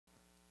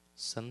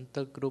સંત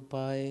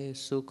કૃપાએ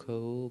સુખ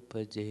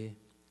ઉપજે,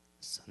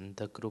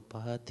 સંત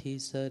કૃપાથી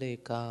સરે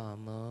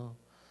કામ,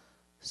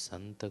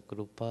 સંત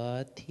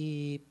કૃપાથી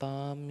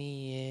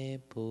પામીએ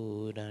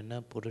પૂરન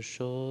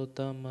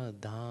પુરુષોત્તમ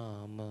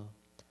ધામ.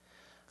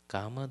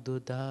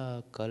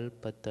 કામદુધા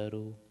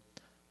કલ્પતરુ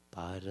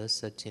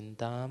પારસ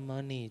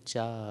ચિંતામણી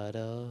ચાર,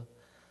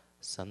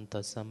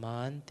 સંત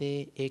સમાન તે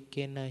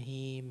એકે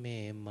નહીં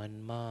મેં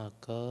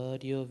મનમાં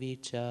કર્યો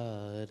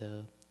વિચાર.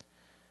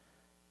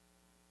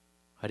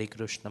 હરે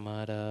કૃષ્ણ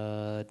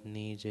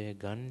મહારાજની જય,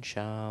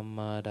 ઘનશ્યામ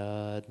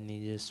મહારાજની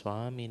જય,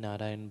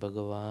 સ્વામિનારાયણ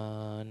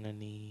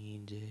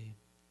ભગવાનની જય.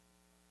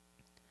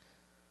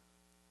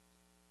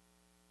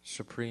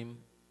 Supreme,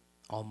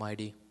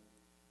 Almighty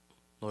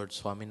Lord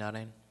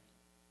Swaminarayan,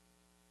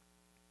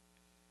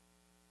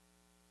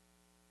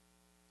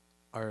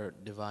 our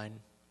divine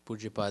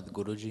Pujapad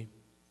Guruji,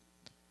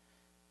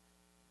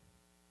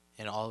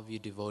 and all of you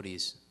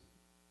devotees,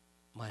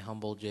 my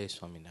humble Jai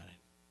Swaminarayan.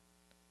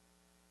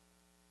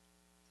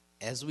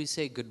 As we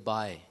say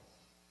goodbye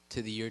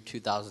to the year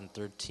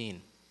 2013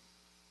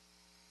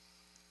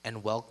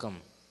 and welcome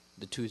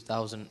the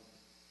 2000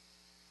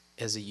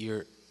 as a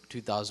year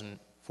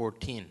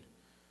 2014,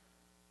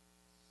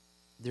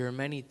 there are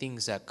many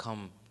things that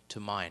come to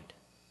mind.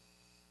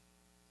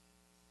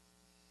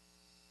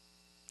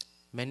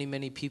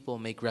 Many people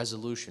make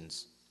resolutions,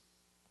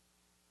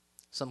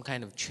 some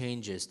kind of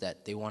changes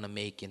that they want to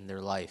make in their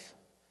life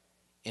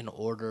in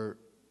order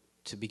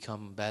to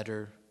become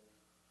better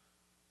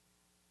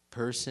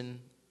person,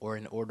 or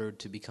in order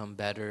to become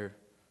better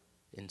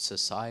in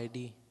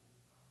society,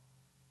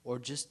 or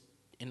just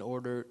in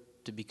order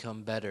to become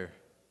better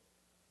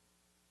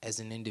as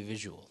an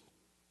individual.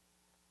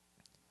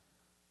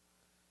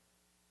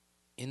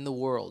 In the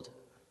world,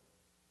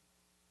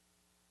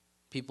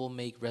 people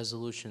make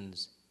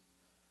resolutions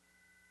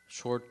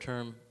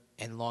short-term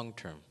and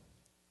long-term.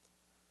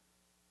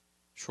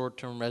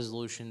 Short-term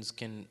resolutions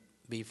can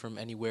be from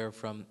anywhere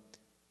from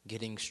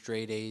getting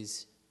straight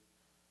A's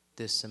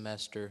this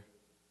semester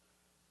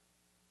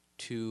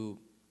to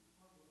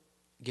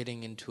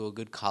getting into a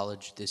good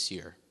college this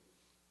year.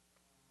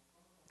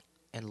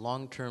 And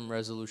long-term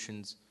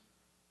resolutions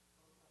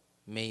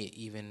may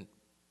even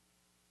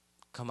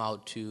come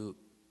out to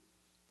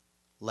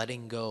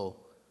letting go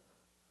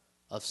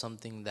of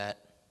something that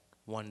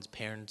one's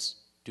parents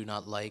do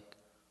not like,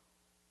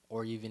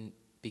 or even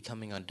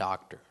becoming a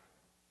doctor.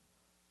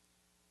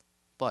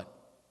 But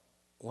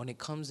when it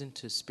comes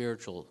into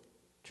spiritual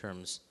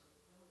terms,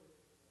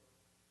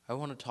 I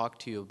want to talk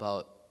to you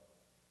about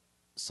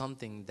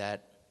something that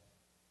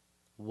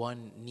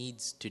one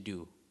needs to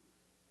do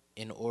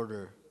in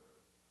order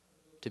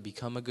to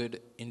become a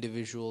good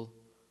individual,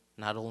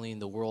 not only in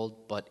the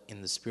world, but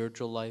in the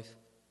spiritual life,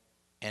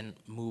 and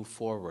move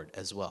forward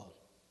as well.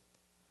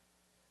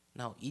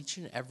 Now, each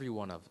and every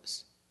one of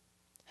us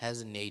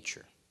has a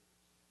nature.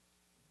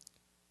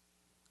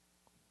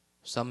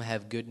 Some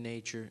have good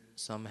nature,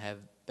 some have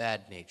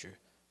bad nature,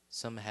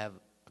 some have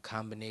a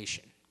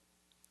combination.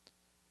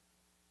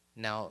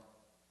 Now,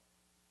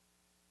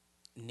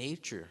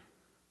 nature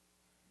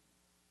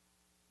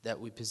that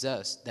we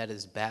possess that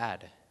is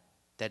bad,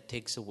 that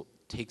takes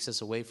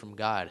us away from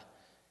God,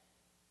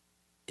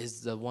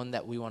 is the one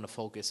that we want to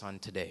focus on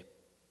today.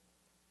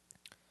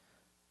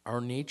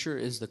 Our nature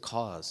is the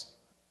cause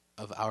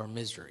of our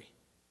misery.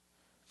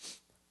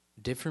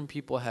 Different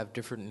people have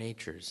different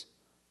natures.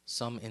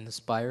 Some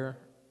inspire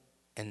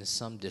and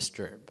some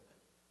disturb.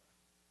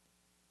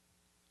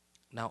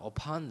 Now,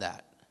 upon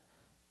that,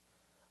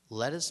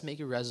 let us make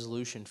a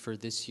resolution for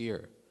this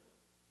year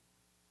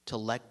to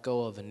let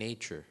go of a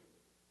nature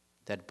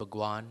that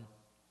Bhagwan,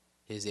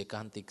 his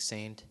Ekantik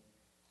saint,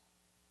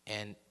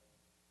 and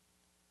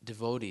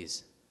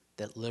devotees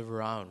that live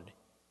around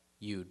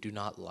you do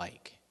not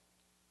like.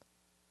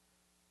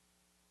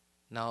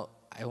 Now,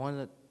 I want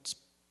to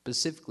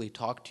specifically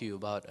talk to you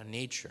about a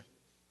nature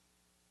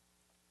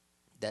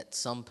that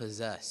some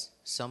possess,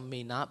 some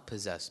may not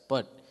possess,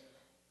 but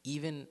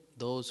even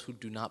those who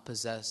do not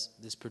possess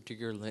this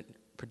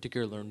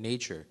particular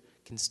nature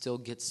can still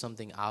get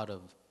something out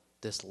of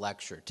this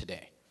lecture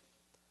today.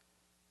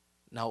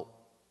 Now,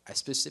 I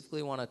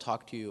specifically want to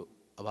talk to you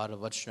about a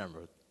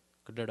Vachanamrut,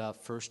 Kadada,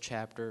 1st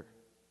chapter,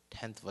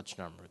 10th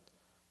Vachanamrut.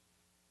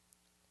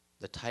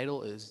 The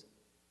title is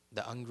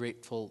The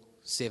Ungrateful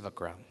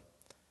Sevakram.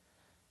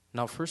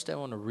 Now, first I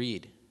want to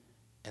read,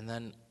 and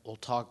then we'll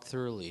talk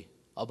thoroughly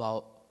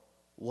about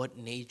what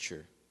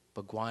nature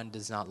Bhagwan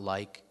does not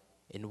like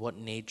and what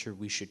nature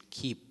we should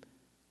keep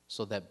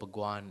so that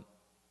Bhagwan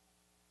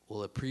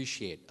will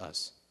appreciate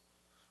us.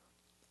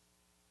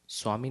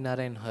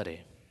 Swaminarayan Hare.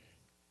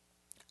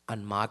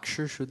 On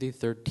Makshar Shuddhi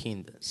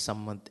 13th,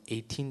 Samvat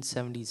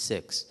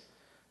 1876,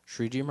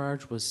 Shree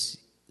Maharaj was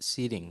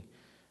sitting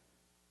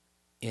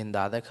in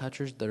Dada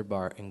Khacher's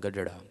darbar in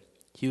Gadara.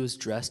 He was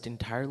dressed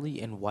entirely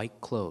in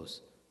white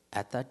clothes.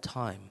 At that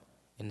time,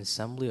 an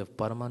assembly of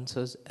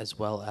Paramahansas as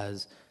well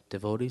as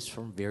devotees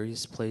from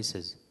various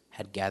places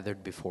had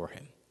gathered before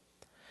him.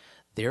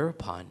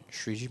 Thereupon,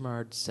 Shriji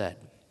Maharaj said,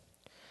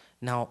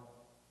 "Now,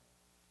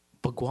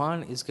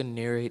 Bhagwan is going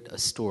to narrate a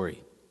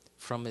story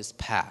from his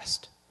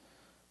past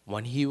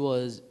when he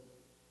was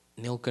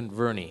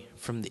Nilkanvarni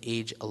from the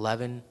age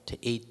 11 to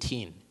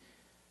 18.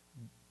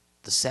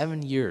 The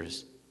 7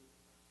 years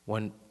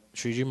when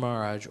Shriji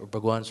Maharaj or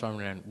Bhagwan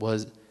Swaminarayan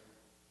was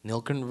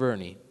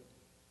Nilkanvarni,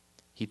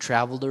 he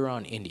traveled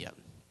around India.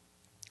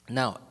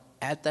 Now,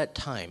 at that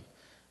time,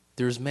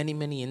 there's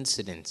many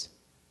incidents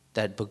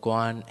that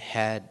Bhagwan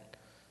had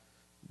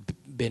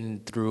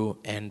been through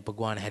and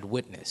Bhagwan had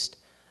witnessed.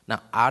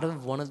 Now, out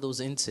of one of those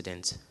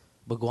incidents,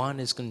 Bhagwan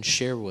is going to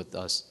share with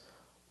us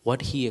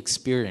what he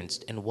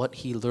experienced and what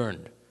he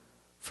learned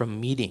from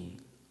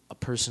meeting a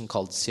person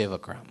called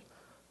Sevakram.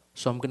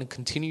 So I'm going to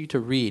continue to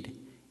read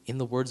in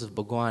the words of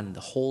Bhagwan the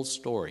whole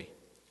story,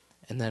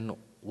 and then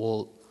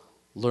we'll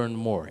learn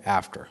more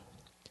after.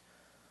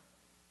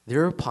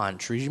 Thereupon,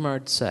 Shriji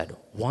Maharaj said,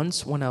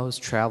 once when I was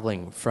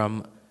traveling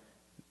from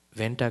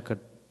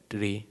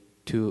Ventakatri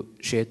to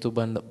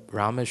Shetuband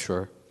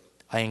Rameshwar,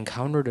 I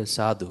encountered a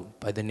sadhu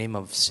by the name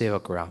of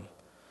Sevakram.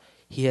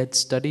 He had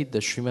studied the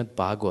Srimad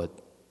Bhagavat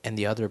and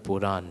the other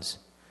Purans,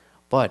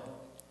 but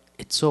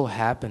it so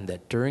happened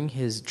that during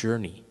his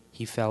journey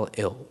he fell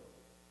ill.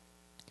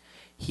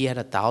 He had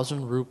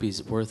 1,000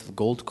 rupees worth of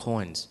gold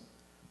coins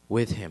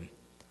with him,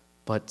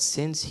 but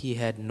since he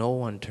had no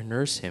one to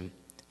nurse him,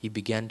 he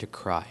began to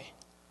cry.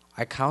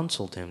 I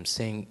counseled him,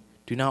 saying,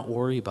 "Do not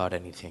worry about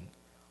anything.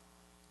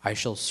 I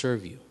shall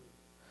serve you."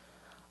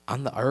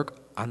 On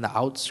the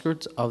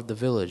outskirts of the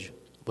village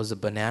was a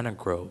banana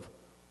grove,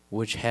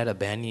 which had a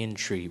banyan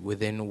tree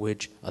within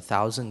which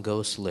 1,000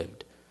 ghosts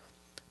lived.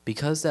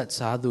 Because that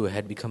sadhu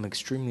had become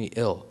extremely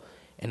ill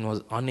and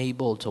was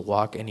unable to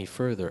walk any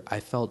further, I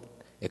felt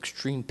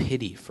extreme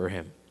pity for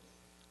him.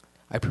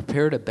 I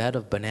prepared a bed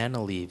of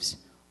banana leaves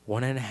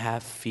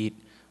 1.5 feet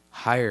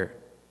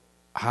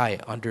high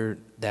under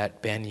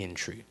that banyan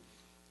tree.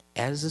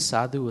 As the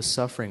sadhu was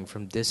suffering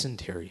from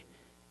dysentery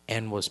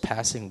and was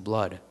passing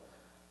blood,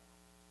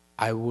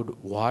 I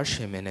would wash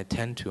him and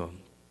attend to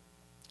him.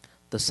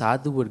 The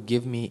sadhu would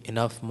give me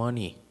enough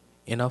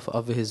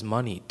of his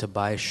money to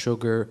buy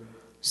sugar,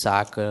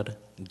 sakar,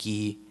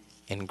 ghee,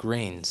 and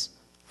grains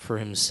for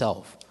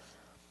himself.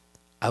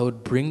 I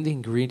would bring the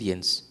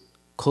ingredients,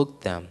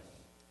 cook them,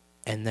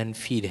 and then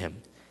feed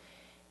him.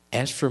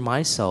 As for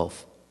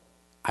myself,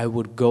 I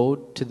would go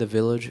to the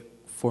village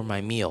for my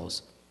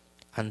meals.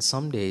 On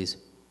some days,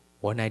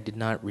 when I did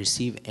not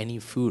receive any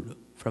food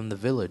from the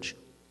village,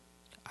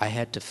 I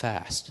had to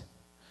fast.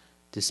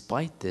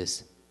 Despite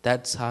this,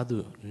 that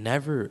sadhu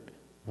never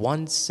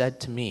once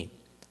said to me,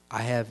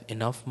 "I have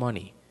enough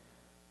money.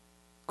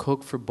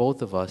 Cook for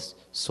both of us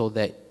so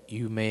that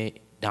you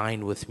may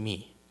dine with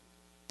me."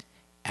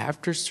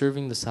 After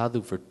serving the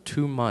sadhu for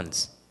 2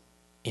 months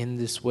in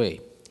this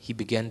way, he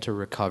began to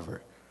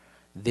recover.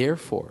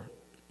 Therefore,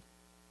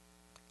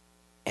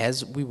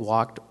 as we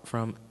walked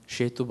from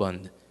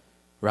Shetuband,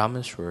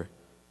 Rameshwar,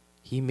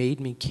 he made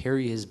me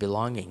carry his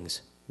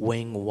belongings,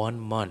 weighing 1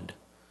 mund,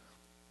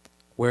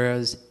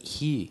 whereas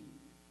he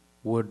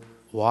would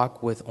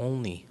walk with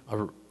only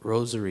a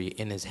rosary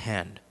in his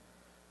hand.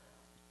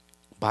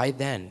 By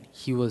then,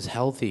 he was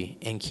healthy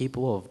and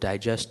capable of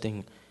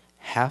digesting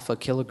 0.5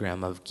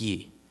 kilogram of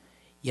ghee,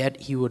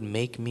 yet he would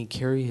make me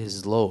carry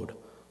his load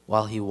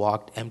while he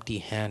walked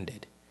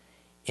empty-handed.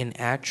 In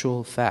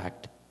actual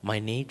fact, my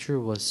nature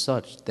was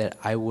such that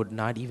I would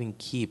not even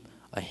keep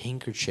a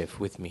handkerchief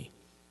with me.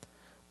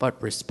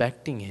 But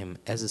respecting him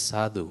as a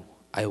sadhu,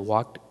 I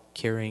walked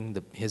carrying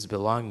his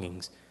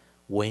belongings,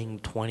 weighing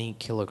 20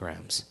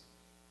 kilograms.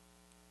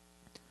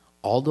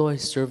 Although I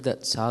served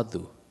that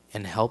sadhu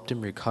and helped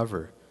him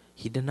recover,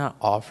 he did not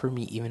offer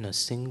me even a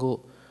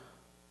single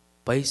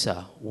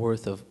paisa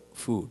worth of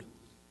food.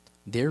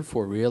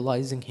 Therefore,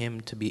 realizing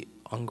him to be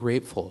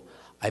ungrateful,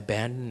 I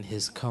abandoned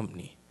his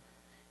company.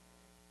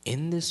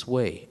 In this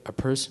way, a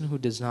person who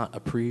does not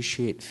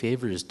appreciate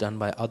favors done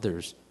by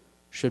others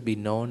should be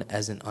known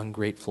as an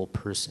ungrateful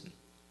person.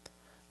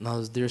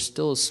 Now, there's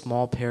still a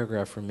small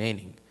paragraph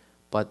remaining,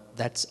 but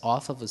that's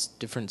off of a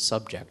different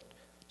subject.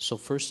 So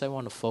first I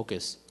want to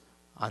focus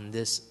on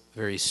this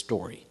very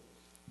story.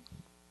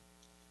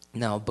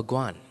 Now,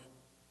 Bhagwan,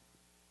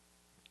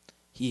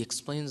 he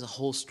explains the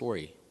whole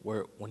story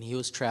where when he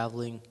was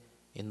traveling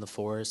in the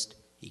forest,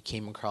 he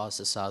came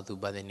across a sadhu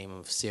by the name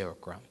of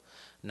Sevakram.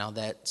 Now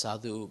that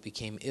sadhu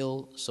became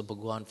ill, so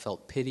Bhagwan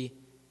felt pity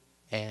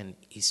and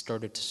he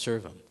started to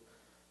serve him.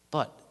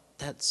 But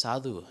that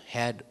sadhu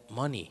had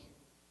money,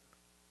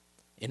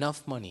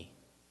 enough money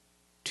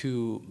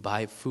to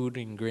buy food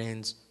and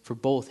grains for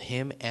both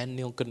him and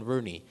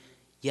Nilkanvarni.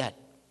 Yet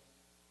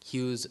he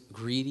was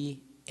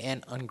greedy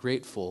and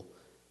ungrateful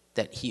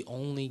that he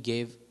only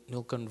gave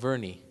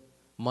Nilkanvarni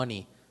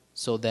money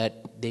so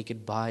that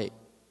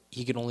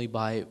he could only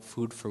buy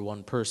food for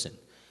one person.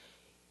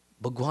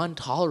 Bhagwan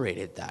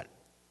tolerated that.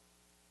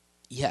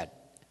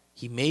 Yet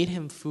he made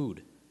him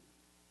food.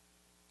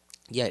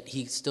 Yet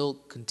he still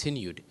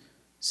continued.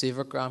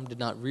 Sevakram did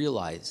not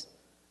realize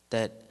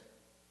that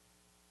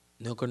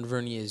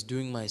Nilkanvarni is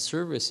doing my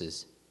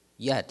services,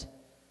 yet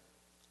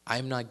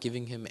I'm not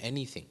giving him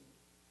anything.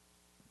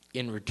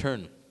 in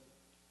return.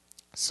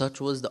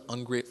 Such was the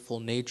ungrateful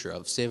nature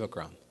of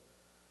Sevakram.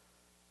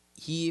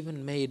 He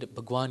even made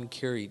Bhagwan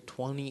carry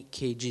 20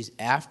 kgs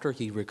after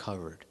he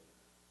recovered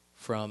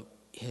from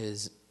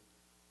his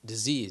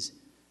disease.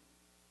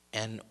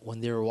 And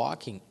when they were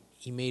walking,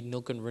 he made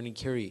Nilkanvarni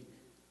carry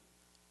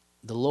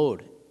the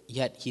load,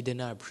 yet he did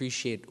not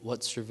appreciate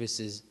what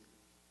services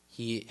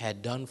he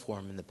had done for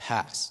him in the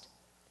past.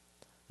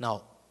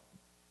 Now,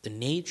 the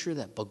nature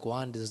that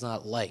Bhagwan does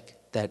not like,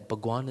 that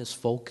Bhagwan is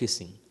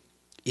focusing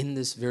in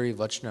this very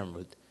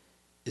Vachanamrut,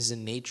 is the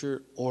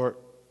nature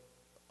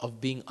of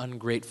being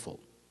ungrateful.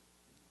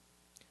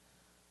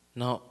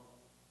 Now,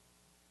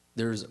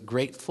 there's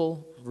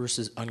grateful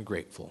versus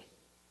ungrateful.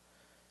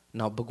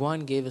 Now,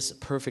 Bhagwan gave us a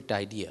perfect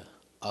idea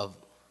of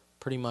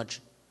pretty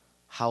much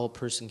how a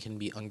person can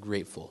be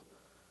ungrateful.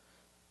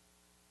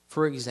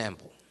 For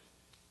example,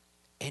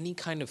 any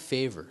kind of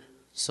favor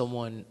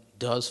someone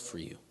does for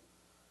you,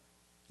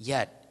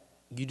 yet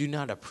you do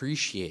not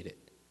appreciate it.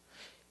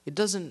 It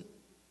doesn't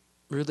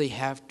really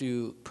have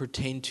to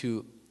pertain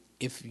to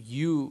if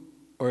you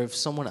or if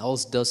someone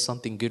else does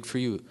something good for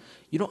you.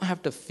 You don't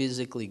have to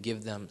physically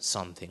give them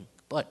something,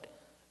 but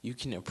you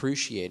can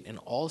appreciate, and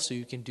also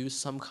you can do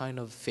some kind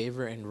of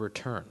favor in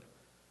return.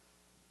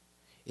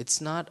 It's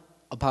not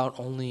about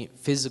only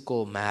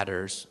physical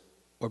matters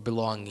or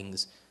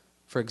belongings.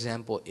 For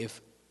example,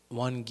 if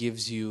one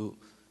gives you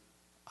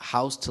a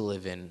house to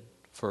live in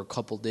for a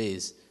couple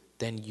days,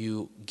 then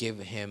you give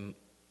him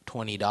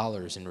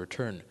 $20 in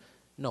return.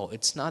 No,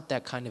 it's not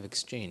that kind of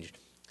exchange.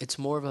 It's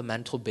more of a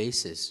mental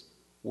basis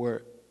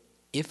where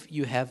if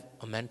you have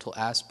a mental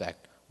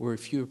aspect, where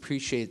if you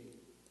appreciate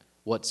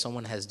what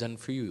someone has done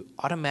for you,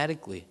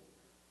 automatically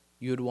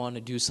you would want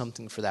to do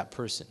something for that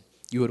person.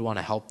 You would want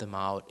to help them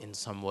out in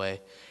some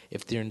way.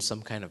 If they're in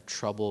some kind of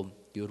trouble,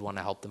 you would want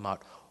to help them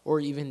out. Or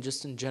even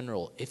just in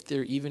general,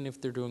 even if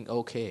they're doing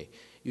okay,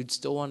 you'd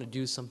still want to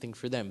do something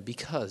for them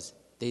because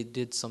they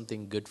did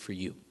something good for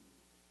you.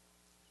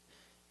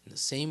 In the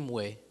same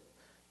way,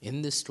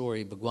 in this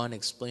story, Bhagwan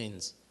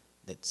explains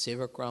that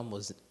Sevakram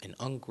was an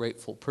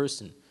ungrateful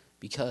person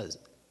because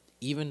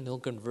even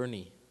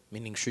Nilkanvarni,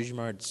 meaning Shree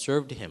Maharaj,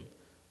 served him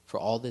for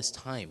all this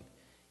time,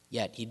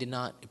 yet he did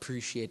not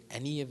appreciate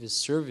any of his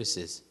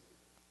services.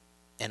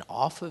 And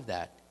off of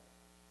that,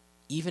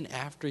 even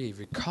after he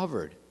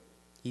recovered,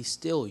 he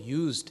still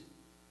used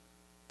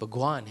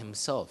Bhagwan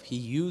himself. He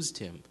used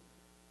him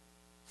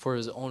for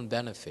his own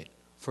benefit,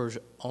 for his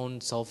own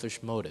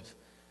selfish motive.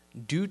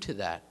 Due to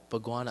that,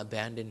 Bhagwan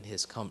abandoned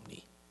his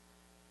company.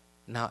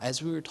 Now,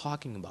 as we were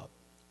talking about,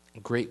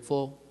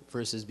 grateful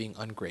versus being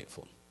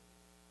ungrateful.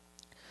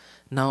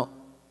 Now,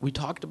 we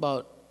talked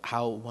about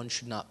how one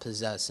should not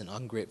possess an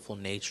ungrateful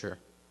nature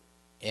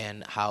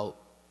and how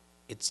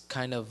it's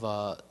kind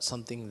of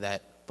something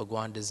that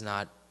Bhagwan does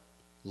not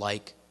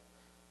like.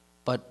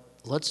 But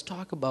let's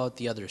talk about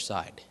the other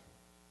side,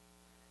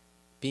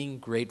 being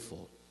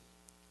grateful.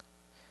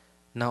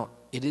 Now,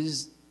 it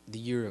is the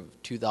year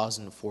of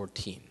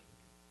 2014.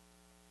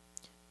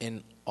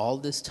 And all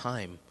this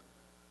time,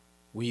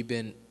 we've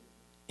been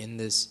in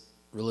this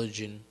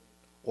religion,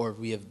 or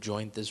we have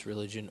joined this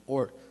religion,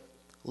 or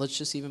let's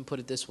just even put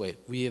it this way,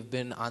 we have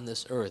been on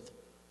this earth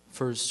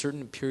for a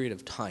certain period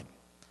of time.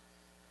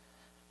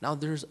 Now,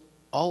 there's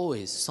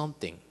always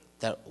something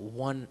that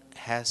one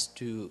has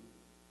to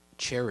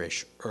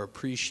cherish or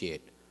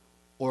appreciate,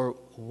 or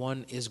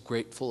one is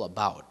grateful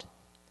about.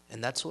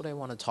 And that's what I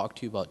want to talk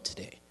to you about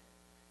today.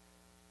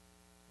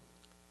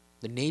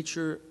 The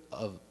nature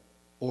of,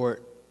 or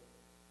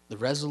the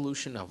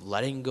resolution of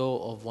letting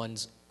go of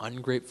one's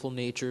ungrateful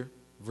nature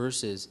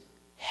versus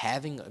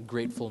having a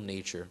grateful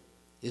nature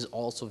is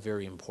also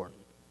very important.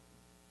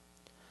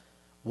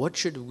 What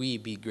should we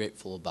be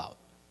grateful about?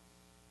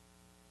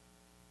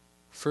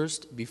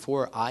 First,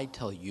 before I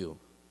tell you,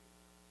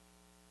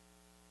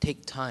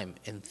 take time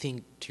and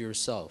think to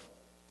yourself,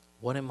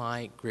 what am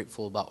I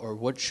grateful about, or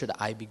what should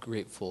I be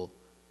grateful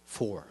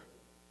for?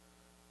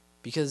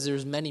 Because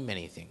there's many,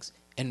 many things.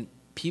 And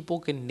people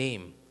can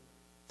name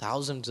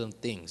thousands of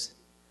things.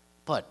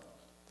 But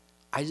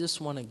I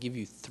just want to give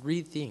you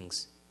 3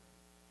 things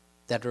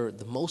that are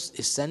the most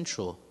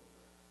essential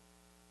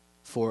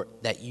for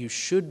that you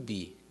should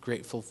be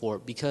grateful for.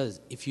 Because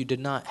if you did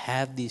not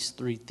have these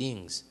 3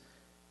 things,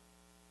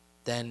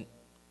 then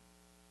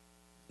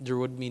there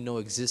would be no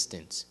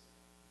existence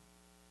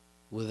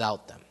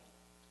without them.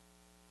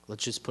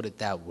 Let's just put it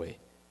that way.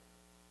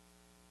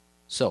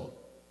 So,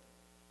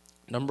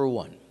 number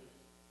 1,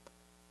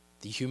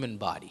 the human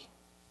body.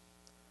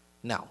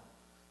 Now,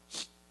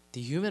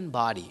 the human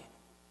body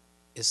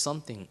is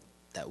something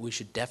that we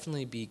should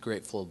definitely be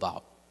grateful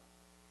about.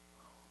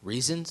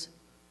 Reasons?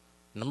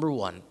 Number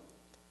 1,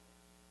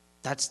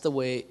 that's the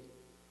way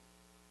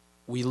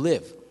we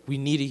live. We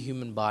need a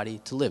human body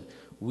to live.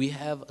 We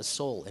have a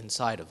soul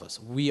inside of us.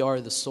 We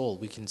are the soul,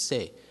 we can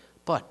say.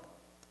 But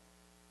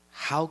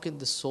how can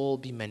the soul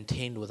be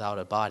maintained without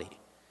a body?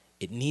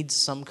 It needs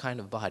some kind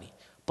of body.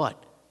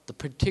 But the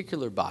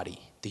particular body,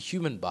 the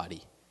human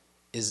body,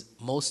 is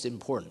most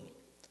important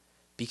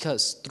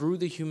Because through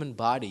the human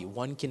body,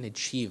 one can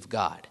achieve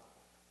God.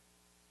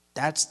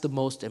 That's the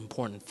most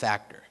important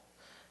factor.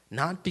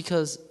 Not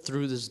because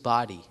through this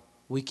body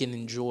we can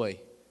enjoy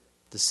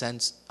the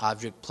sense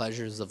object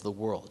pleasures of the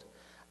world.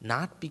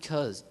 Not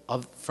because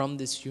from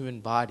this human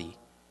body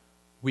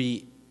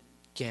we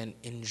can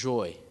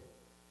enjoy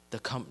the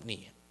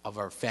company of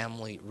our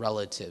family,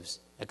 relatives,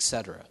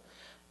 etc.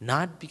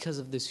 Not because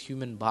of this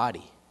human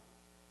body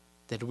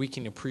that we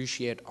can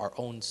appreciate our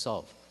own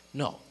self.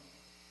 No.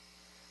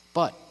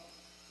 But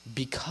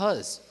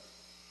because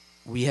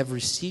we have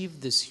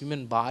received this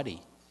human body,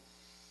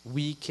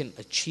 we can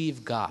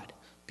achieve God.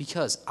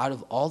 Because out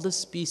of all the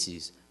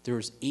species,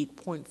 there's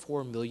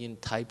 8.4 million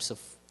types of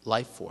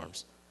life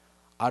forms.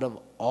 Out of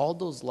all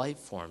those life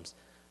forms,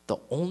 the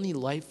only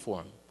life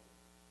form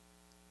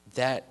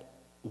that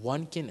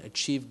one can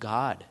achieve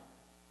God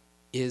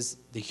is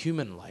the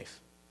human life.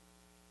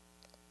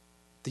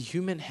 The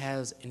human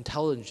has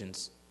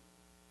intelligence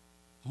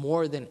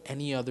more than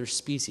any other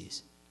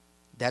species.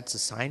 That's a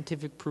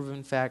scientific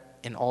proven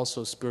fact and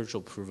also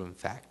spiritual proven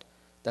fact.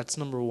 That's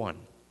number one.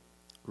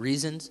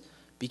 Reasons?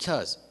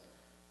 Because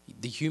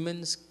the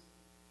humans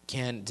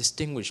can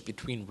distinguish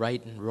between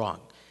right and wrong.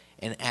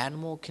 An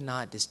animal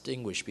cannot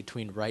distinguish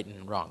between right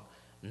and wrong.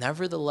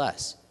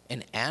 Nevertheless,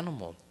 an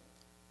animal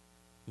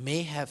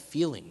may have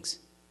feelings,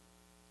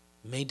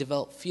 may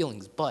develop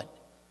feelings, but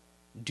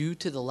due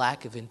to the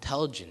lack of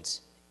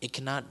intelligence, it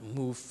cannot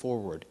move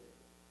forward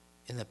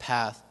in the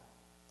path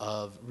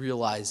of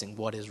realizing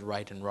what is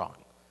right and wrong.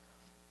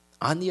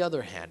 On the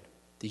other hand,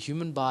 the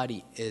human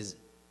body is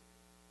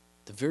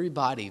the very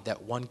body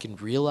that one can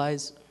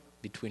realize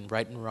between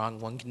right and wrong,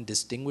 one can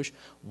distinguish,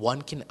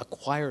 one can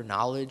acquire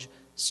knowledge,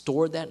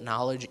 store that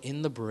knowledge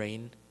in the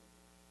brain,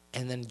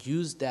 and then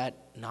use that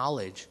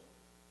knowledge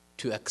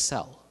to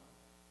excel.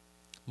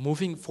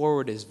 Moving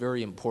forward is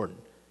very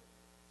important,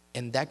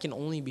 and that can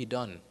only be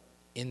done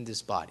in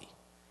this body.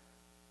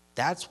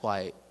 That's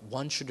why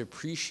one should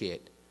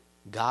appreciate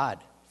God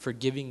for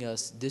giving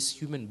us this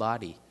human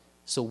body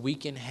so we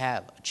can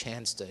have a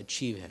chance to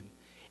achieve Him.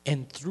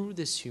 And through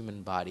this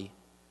human body,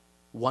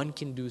 one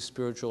can do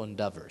spiritual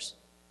endeavors.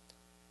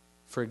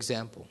 For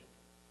example,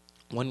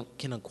 one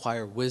can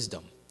acquire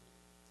wisdom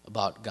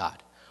about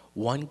God.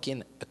 One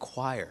can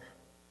acquire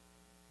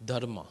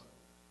dharma,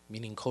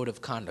 meaning code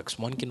of conducts.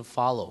 One can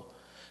follow.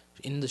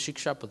 In the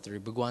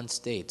Shikshapatri, Bhagwan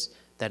states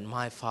that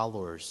my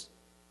followers,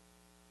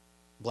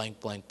 blank,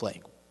 blank,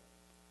 blank,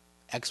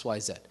 X, Y,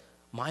 Z.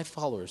 My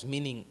followers,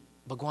 meaning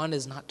Bhagwan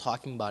is not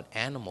talking about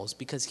animals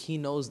because he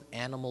knows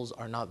animals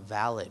are not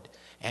valid.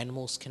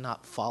 Animals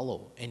cannot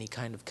follow any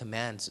kind of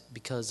commands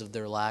because of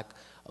their lack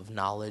of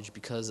knowledge,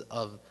 because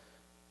of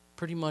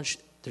pretty much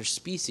their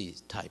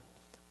species type.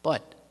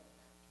 But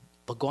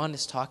Bhagwan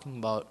is talking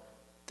about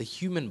the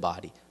human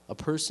body, a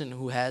person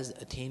who has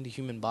attained a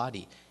human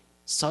body.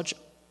 Such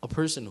a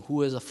person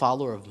who is a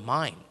follower of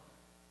mine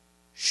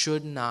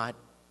should not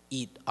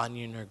eat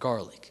onion or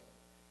garlic.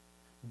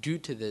 Due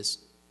to this,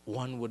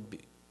 one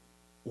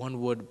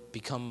would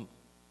become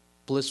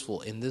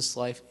blissful in this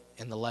life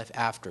and the life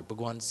after.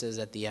 Bhagwan says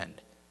at the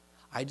end.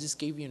 I just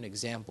gave you an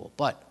example,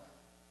 but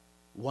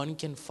one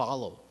can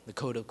follow the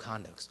code of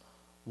conducts.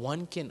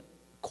 One can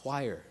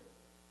acquire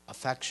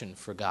affection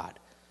for God.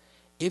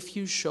 If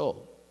you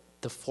show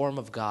the form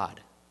of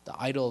God, the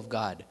idol of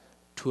God,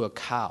 to a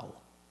cow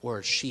or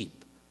a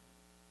sheep,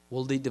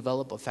 will they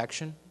develop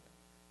affection?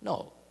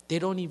 No, they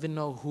don't even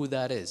know who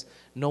that is.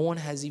 No one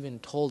has even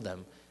told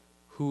them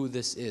who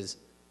this is.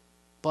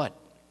 But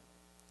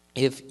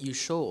if you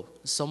show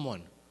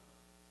someone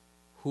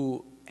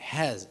who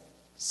has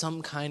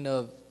some kind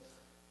of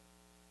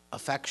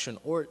affection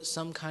or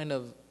some kind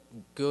of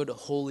good,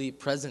 holy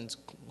presence,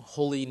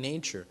 holy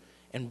nature,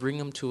 and bring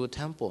them to a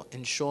temple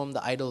and show them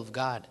the idol of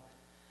God,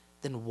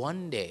 then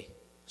one day,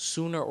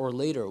 sooner or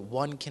later,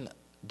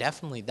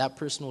 that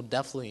person will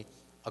definitely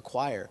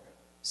acquire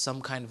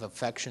some kind of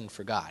affection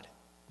for God,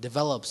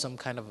 develop some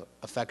kind of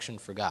affection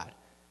for God.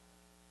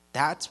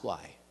 That's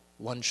why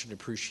one should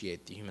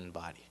appreciate the human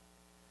body.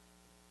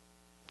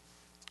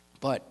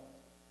 But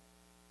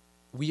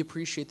we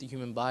appreciate the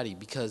human body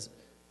because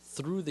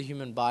through the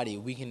human body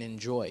we can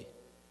enjoy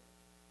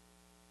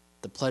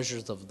the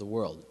pleasures of the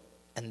world.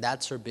 And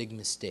that's our big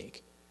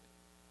mistake.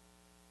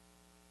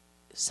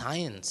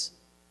 Science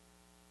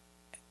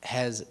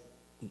has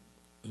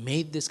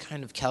made this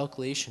kind of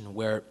calculation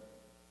where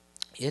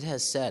it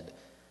has said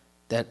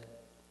that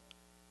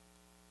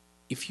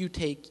if you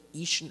take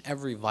each and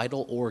every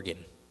vital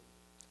organ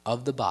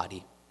of the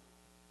body,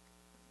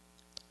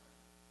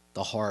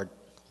 the heart,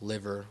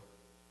 liver,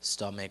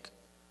 stomach,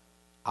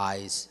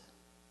 eyes,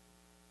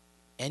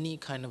 any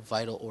kind of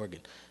vital organ,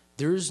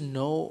 there's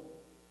no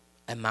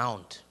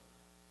amount,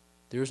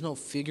 there's no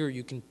figure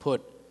you can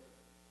put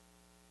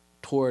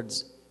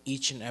towards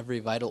each and every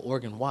vital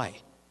organ. Why?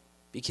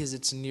 Because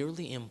it's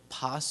nearly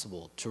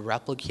impossible to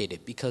replicate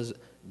it, because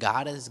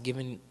God has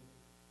given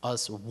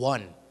us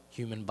one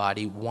human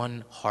body,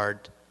 one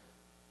heart,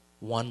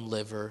 one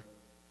liver,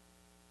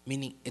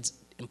 meaning it's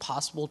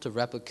impossible to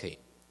replicate.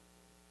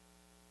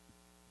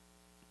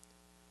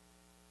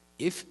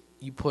 if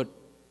you put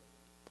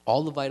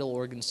all the vital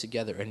organs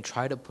together and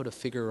try to put a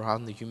figure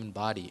around the human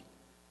body,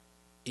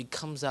 it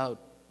comes out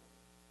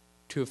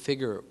to a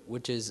figure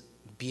which is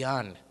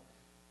beyond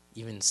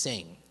even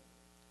saying.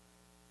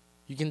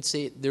 You can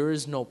say there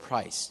is no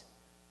price.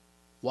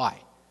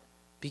 Why?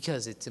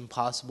 Because it's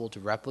impossible to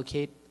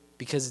replicate,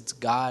 because it's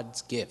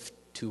God's gift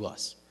to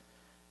us.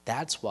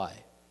 That's why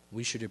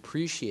we should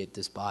appreciate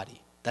this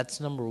body. That's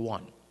number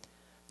one.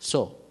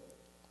 So,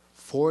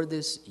 for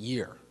this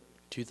year,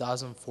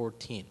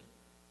 2014,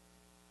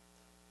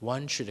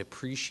 one should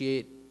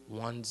appreciate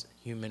one's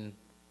human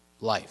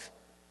life.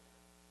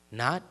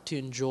 Not to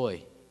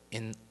enjoy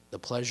in the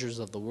pleasures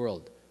of the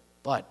world,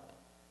 but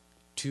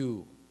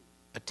to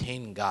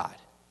attain God.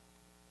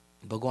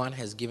 Bhagwan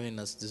has given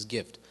us this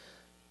gift.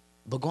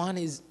 Bhagwan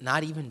is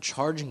not even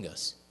charging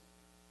us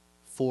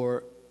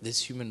for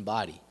this human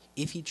body.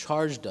 If he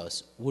charged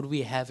us, would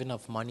we have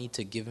enough money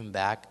to give him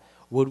back?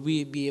 Would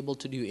we be able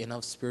to do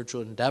enough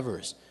spiritual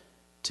endeavors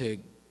to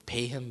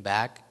pay him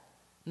back?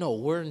 No,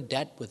 we're in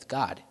debt with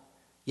God,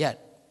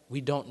 yet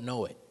we don't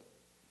know it.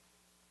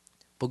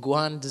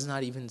 Bhagwan does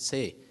not even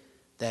say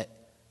that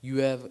you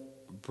have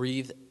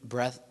breathed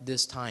breath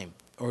this time,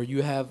 or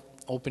you have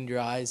opened your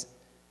eyes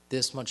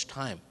this much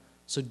time.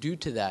 So due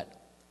to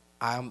that,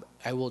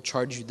 I will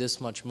charge you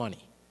this much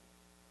money.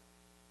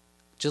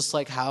 Just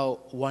like how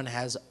one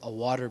has a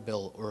water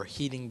bill or a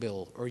heating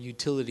bill or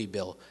utility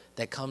bill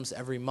that comes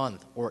every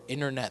month, or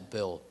internet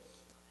bill,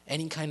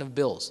 any kind of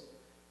bills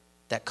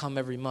that come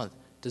every month.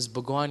 Does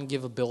Bhagwan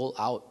give a bill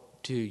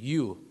out to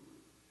you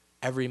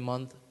every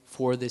month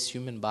for this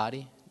human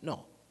body?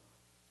 No.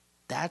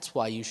 That's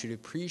why you should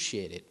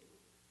appreciate it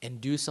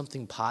and do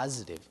something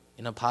positive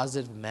in a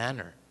positive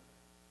manner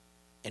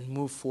and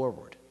move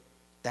forward.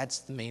 That's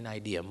the main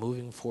idea,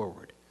 moving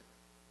forward.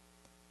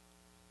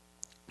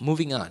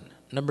 Moving on,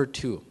 number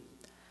 2.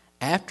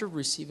 After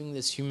receiving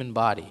this human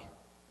body,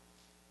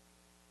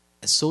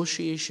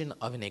 association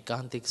of an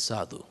ekantik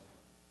sadhu.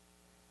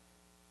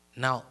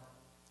 Now,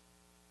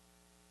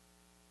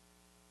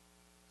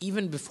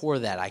 even before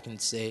that, I can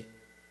say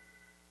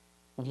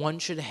one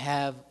should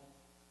have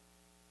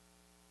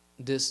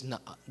this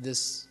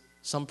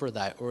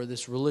sampradaya or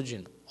this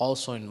religion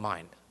also in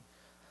mind.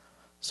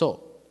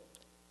 So,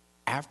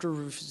 after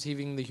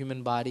receiving the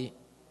human body,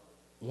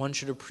 one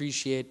should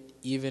appreciate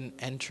even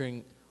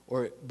entering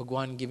or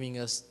Bhagwan giving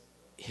us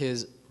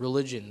his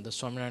religion, the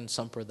Swaminarayan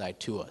Sampradaya,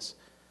 to us.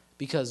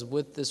 Because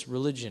with this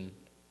religion,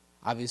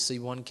 obviously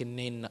one can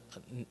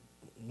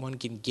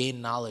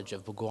gain knowledge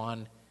of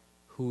Bhagwan,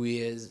 who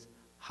he is,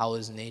 how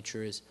his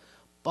nature is.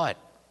 But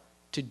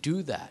to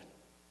do that,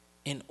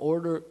 in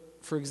order,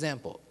 for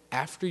example,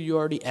 after you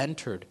already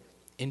entered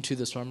into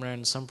the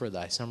Swaminarayan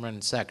Sampradaya,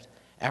 Swaminarayan sect,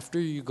 after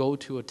you go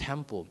to a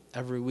temple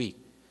every week,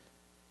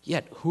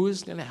 yet who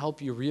is going to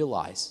help you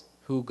realize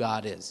who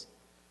God is?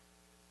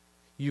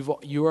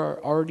 You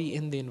are already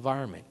in the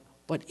environment,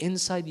 but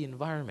inside the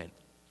environment,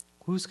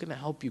 who's going to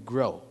help you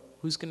grow?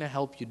 Who's going to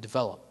help you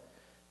develop?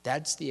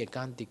 That's the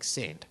ekantik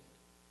saint.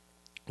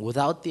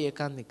 Without the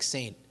ekantik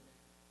saint,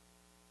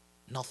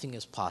 nothing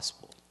is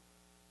possible.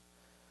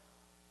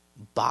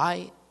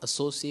 By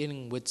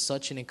associating with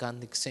such an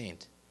ekantik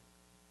saint,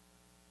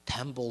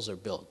 temples are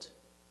built.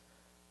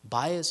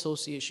 By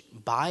association,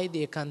 by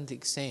the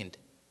ekantik saint,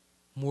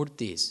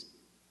 murtis,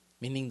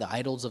 meaning the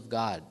idols of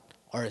God,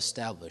 are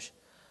established.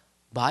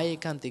 By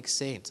ekantik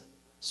saints,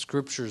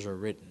 scriptures are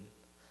written.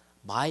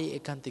 By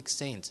ekantik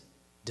saints,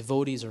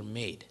 devotees are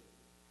made.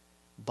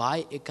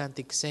 By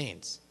ekantik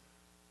saints,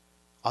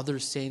 other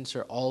saints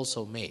are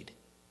also made.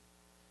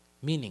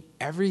 Meaning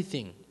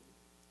everything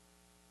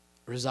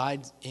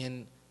resides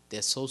in the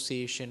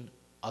association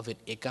of an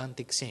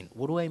ekantik saint.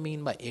 What do I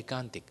mean by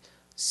ekantik?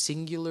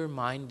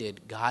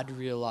 Singular-minded,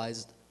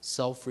 God-realized,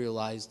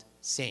 self-realized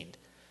saint.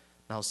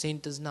 Now,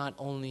 saint does not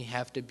only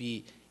have to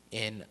be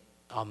in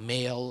a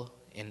male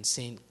in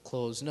saint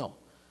clothes, no.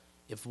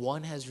 If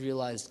one has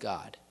realized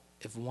God,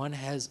 if one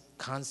has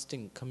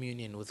constant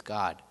communion with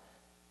God,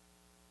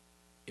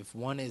 if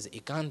one is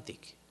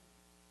ekantik,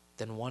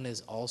 then one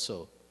is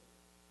also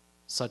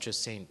such a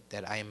saint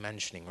that I am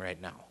mentioning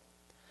right now.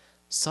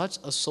 Such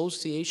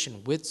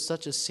association with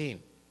such a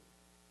saint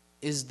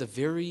is the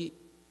very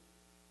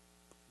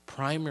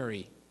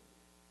primary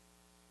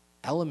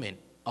element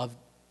of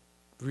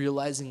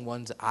realizing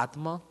one's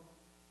Atma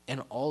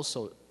and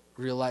also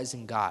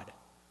realizing God.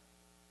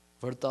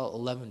 Varta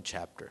 11th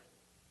chapter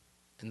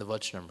in the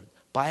Vachanamrita.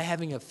 By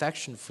having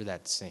affection for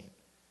that saint.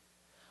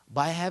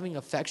 By having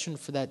affection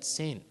for that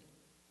saint,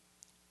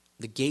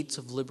 the gates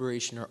of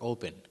liberation are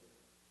open.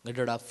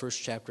 Loyadham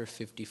 1st chapter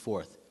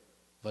 54th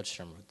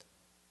Vachanamrita.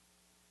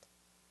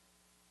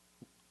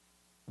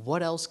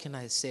 What else can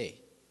I say?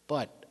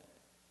 But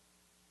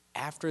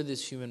after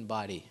this human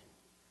body,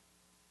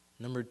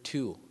 number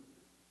 2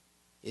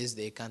 is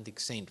the ekantik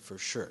saint for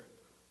sure.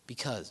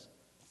 Because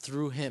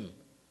through him,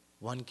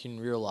 one can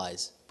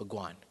realize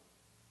Bhagwan.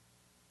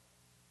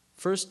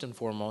 First and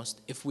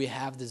foremost, if we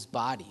have this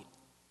body,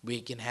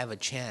 we can have a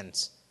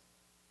chance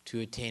to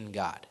attain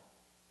God.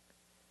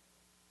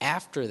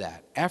 after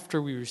that,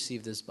 after we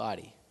receive this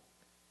body,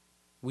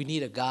 we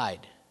need a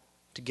guide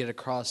to get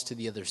across to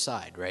the other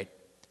side, right?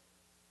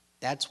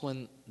 That's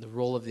when the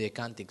role of the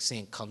Ekantic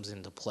Saint comes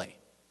into play.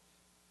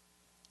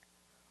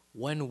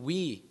 When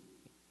we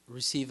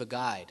receive a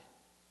guide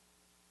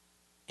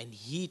and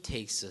he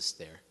takes us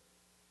there,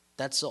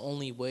 that's the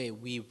only way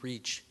we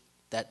reach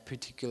that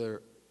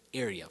particular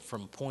area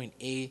from point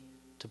A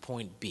to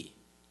point B.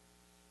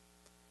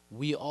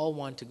 We all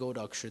want to go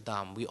to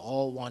Akshardham. We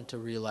all want to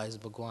realize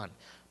Bhagwan.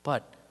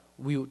 But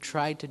we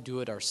try to do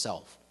it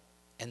ourselves.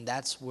 And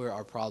that's where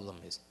our problem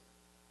is.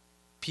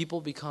 People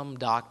become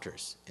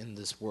doctors in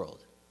this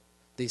world.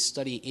 They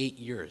study 8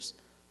 years.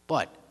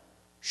 But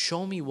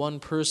show me one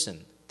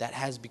person that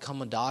has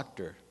become a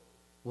doctor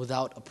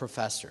without a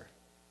professor.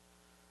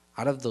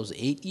 Out of those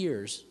 8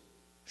 years,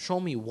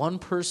 show me one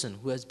person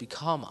who has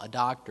become a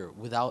doctor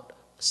without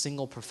a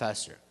single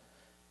professor.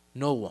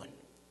 No one.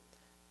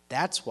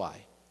 That's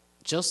why,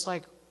 just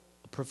like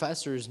a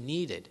professor is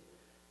needed,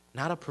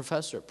 not a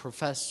professor,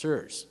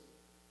 professors,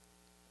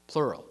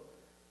 plural,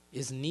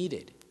 is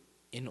needed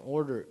in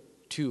order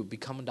to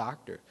become a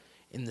doctor.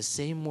 In the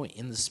same way,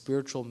 in the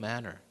spiritual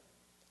manner,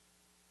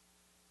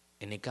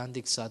 an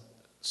Ekantic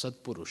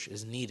Satpurush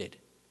is needed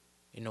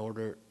in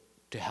order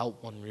to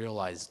help one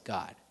realize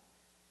God.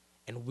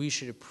 And we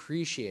should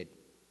appreciate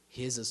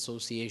his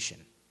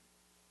association.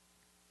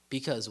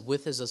 Because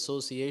with his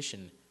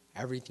association,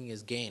 everything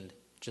is gained,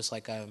 just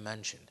like I have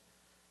mentioned.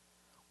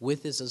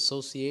 With his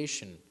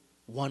association,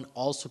 one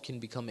also can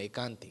become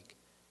Ekantic.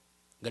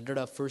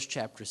 Gadada 1st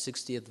chapter,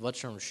 60th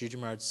Vachanam, Shree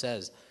Maharaj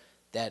says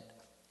that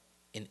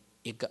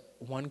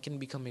one can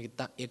become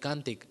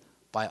Ekantic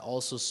by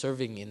also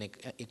serving in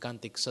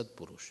Ekantic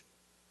Satpurush.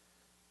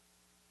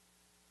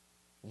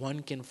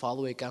 One can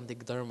follow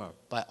Ekantic Dharma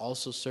by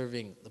also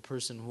serving the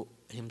person who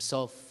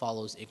himself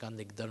follows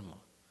Ekantic Dharma.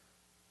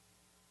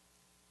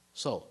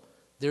 So,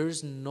 there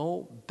is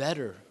no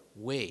better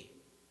way,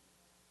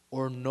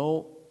 or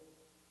no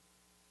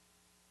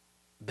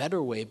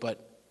better way,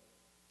 but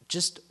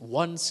just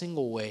one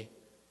single way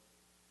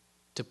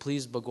to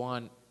please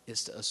Bhagwan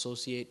is to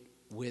associate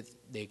with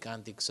the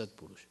Ekantic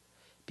Satpurush.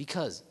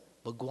 Because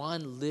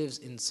Bhagwan lives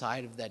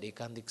inside of that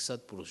Ekantic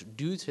Satpurush.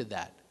 Due to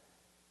that,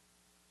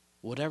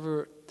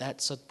 whatever that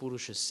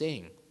Satpurush is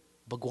saying,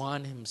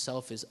 Bhagwan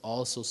himself is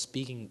also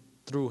speaking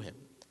through him.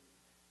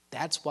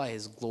 That's why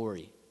his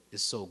glory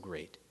is so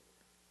great.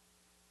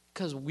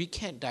 Because we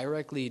can't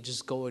directly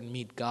just go and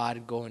meet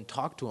God, go and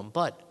talk to him,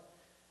 but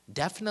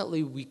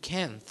definitely we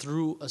can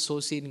through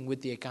associating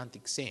with the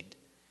Ekantic Saint.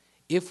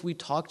 If we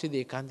talk to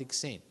the Ekantic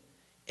Saint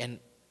and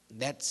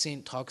that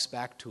saint talks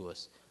back to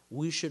us,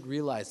 we should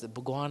realize that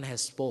Bhagwan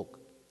has spoke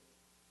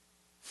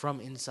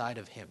from inside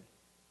of him.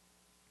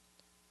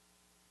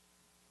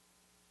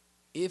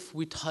 If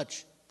we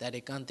touch that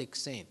Ekantic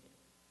Saint,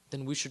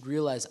 then we should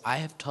realize I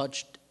have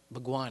touched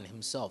Bhagwan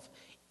himself.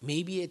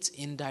 Maybe it's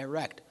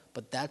indirect,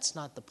 but that's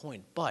not the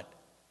point. But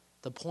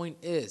the point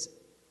is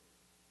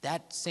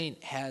that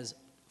saint has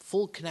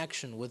full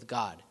connection with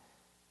God.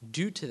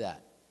 Due to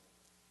that,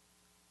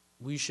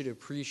 we should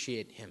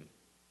appreciate him.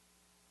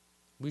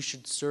 We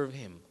should serve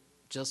him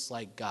just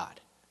like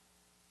God.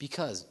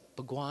 Because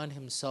Bhagwan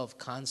himself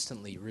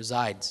constantly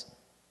resides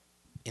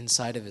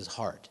inside of his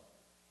heart.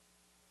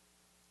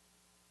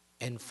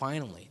 And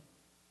finally,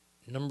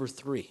 number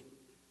 3,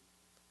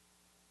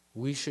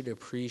 we should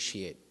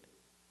appreciate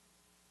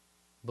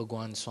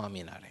Bhagwan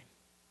Swaminarayan.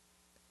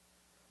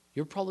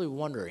 You're probably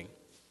wondering,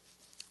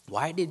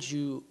 why did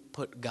you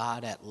put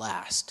God at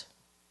last?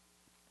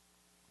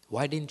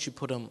 Why didn't you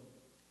put him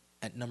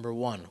at number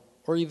 1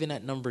 or even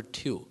at number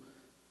 2?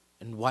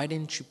 And why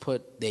didn't you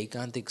put the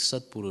Ekantic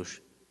Satpurush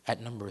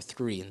at number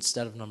 3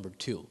 instead of number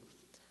 2?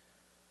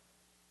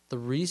 The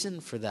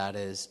reason for that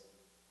is,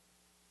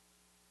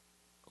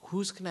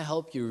 who's going to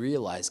help you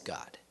realize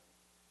God?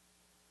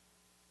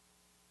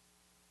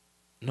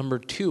 Number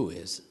 2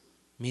 is,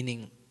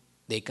 meaning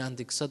the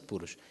Ekantic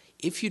Satpurush.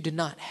 If you did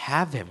not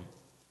have him,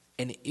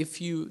 and if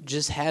you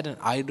just had an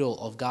idol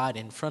of God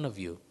in front of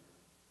you,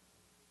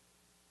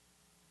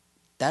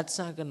 that's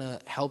not going to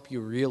help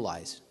you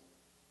realize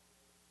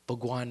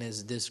Bhagwan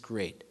is this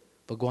great.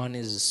 Bhagwan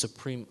is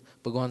supreme.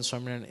 Bhagwan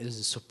Swaminarayan is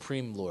the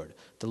supreme Lord,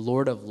 the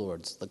Lord of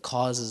Lords, the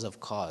causes of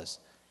cause,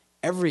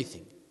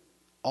 everything,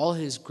 all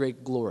his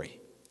great glory.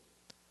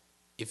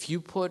 If you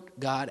put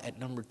God at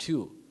number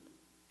 2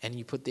 and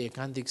you put the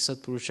Ekantic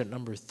Satpurush at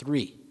number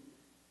 3,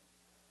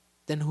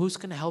 then who's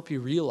going to help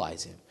you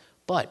realize him?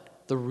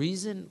 But the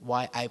reason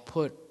why I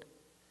put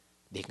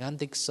the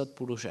Ekantic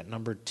Satpurush at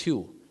number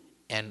 2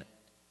 and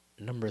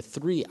number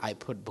 3 I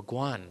put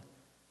Bhagwan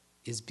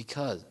is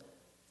because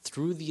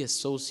through the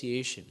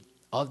association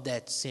of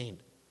that saint,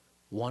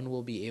 one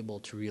will be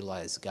able to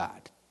realize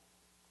God.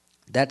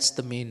 That's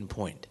the main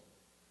point.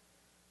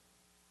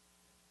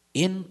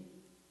 In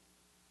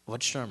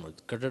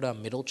Vachanamrut, Gadada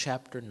middle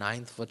chapter,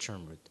 9th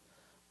Vachanamrut,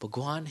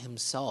 Bhagwan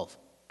himself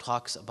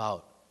talks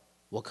about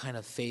what kind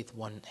of faith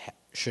one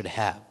should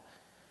have.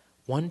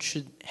 One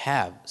should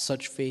have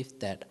such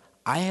faith that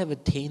I have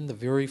attained the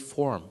very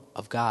form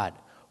of God,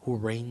 who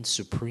reigns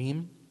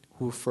supreme,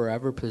 who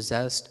forever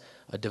possessed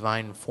a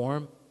divine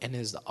form, and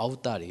is the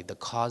avatari, the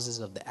causes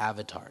of the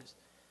avatars.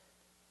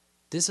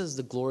 This is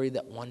the glory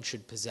that one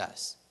should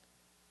possess.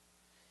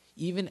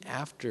 Even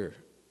after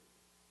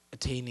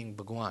attaining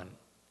Bhagwan,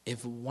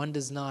 if one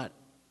does not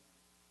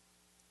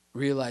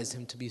realize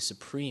him to be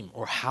supreme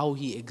or how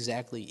he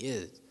exactly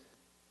is,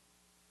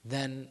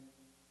 then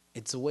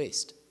it's a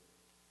waste.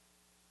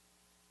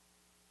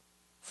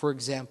 For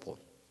example,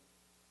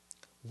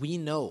 we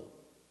know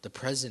the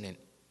president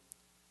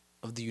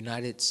of the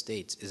United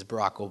States is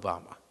Barack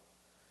Obama.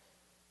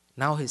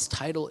 Now his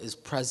title is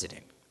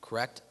president,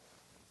 correct?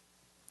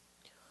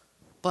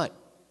 But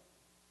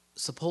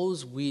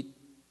suppose we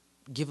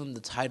give him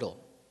the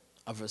title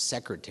of a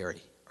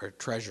secretary or a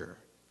treasurer.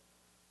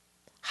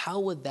 How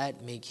would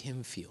that make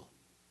him feel?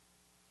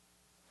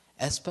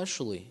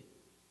 Especially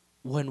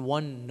when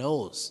one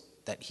knows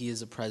that he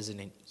is a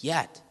president,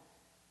 yet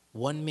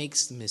one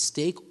makes the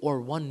mistake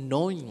or one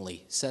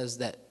knowingly says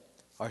that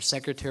our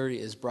secretary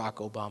is Barack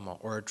Obama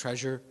or our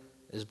treasurer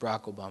is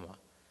Barack Obama.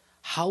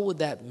 How would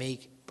that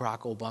make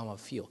Barack Obama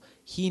feel?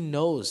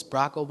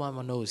 Barack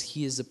Obama knows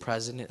he is the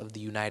president of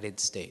the United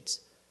States.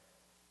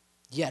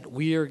 Yet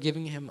we are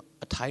giving him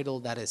a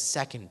title that is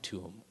second to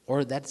him,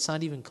 or that's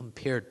not even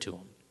compared to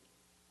him.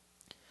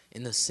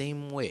 In the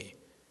same way,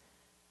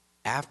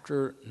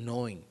 after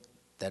knowing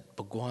that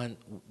Bhagwan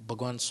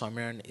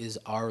Swaminarayan is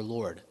our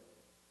Lord,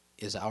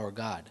 is our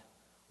God,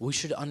 we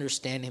should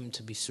understand him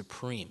to be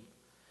supreme,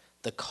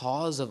 the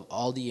cause of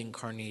all the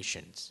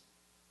incarnations,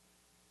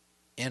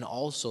 and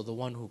also the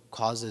one who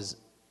causes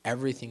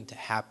everything to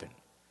happen.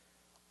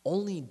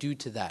 Only due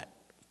to that,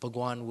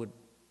 Bhagwan would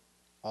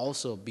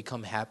also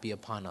become happy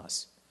upon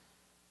us.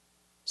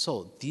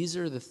 So these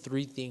are the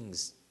three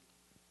things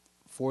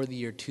for the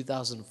year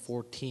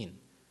 2014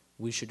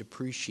 we should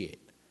appreciate.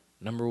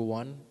 Number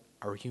one,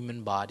 our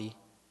human body.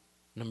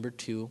 Number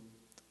two,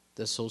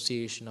 the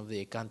association of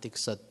the Ekantik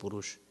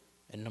Satpurush.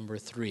 And number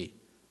three,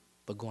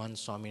 Bhagwan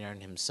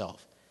Swaminarayan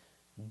himself.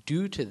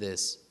 Due to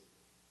this,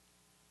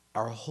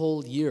 our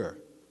whole year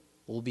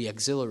will be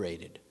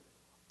exhilarated.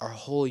 Our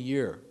whole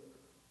year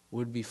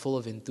would be full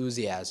of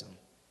enthusiasm.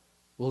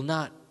 We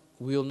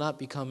will not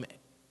become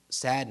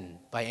saddened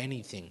by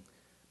anything,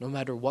 no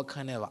matter what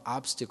kind of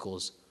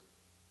obstacles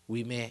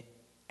we may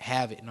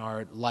have in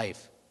our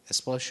life,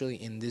 especially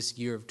in this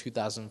year of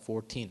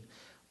 2014.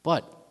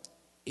 But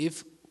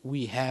if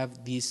we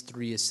have these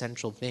three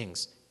essential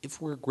things,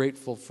 if we're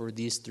grateful for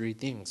these three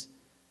things,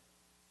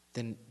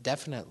 then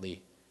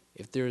definitely,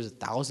 if there's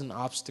 1,000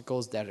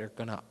 obstacles that are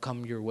going to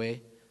come your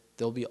way,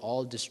 they'll be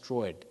all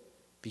destroyed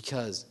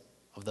because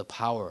of the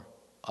power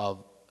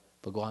of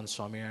Bhagwan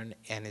Swaminarayan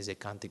and his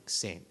Ekantik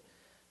saint.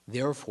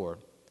 Therefore,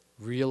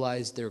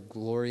 realize their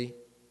glory,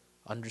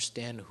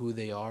 understand who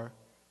they are,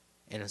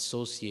 and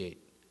associate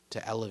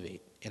to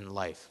elevate in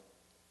life.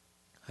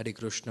 Hare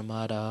Krishna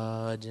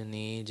Maharaj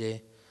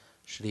Nijay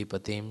Shri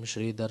Patim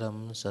Shri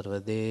Dharam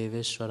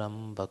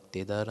Sarvadeveshwaram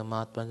Bhakti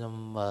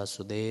Dharmatmajam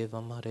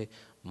Vasudevam Hare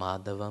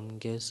Madhavam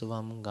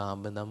Kesavam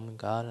Gambadam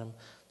Karam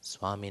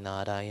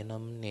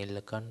Swaminarayanam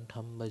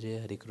Nilkantham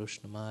Bhaje. Hare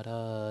Krishna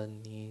Maharaj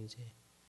Nijay.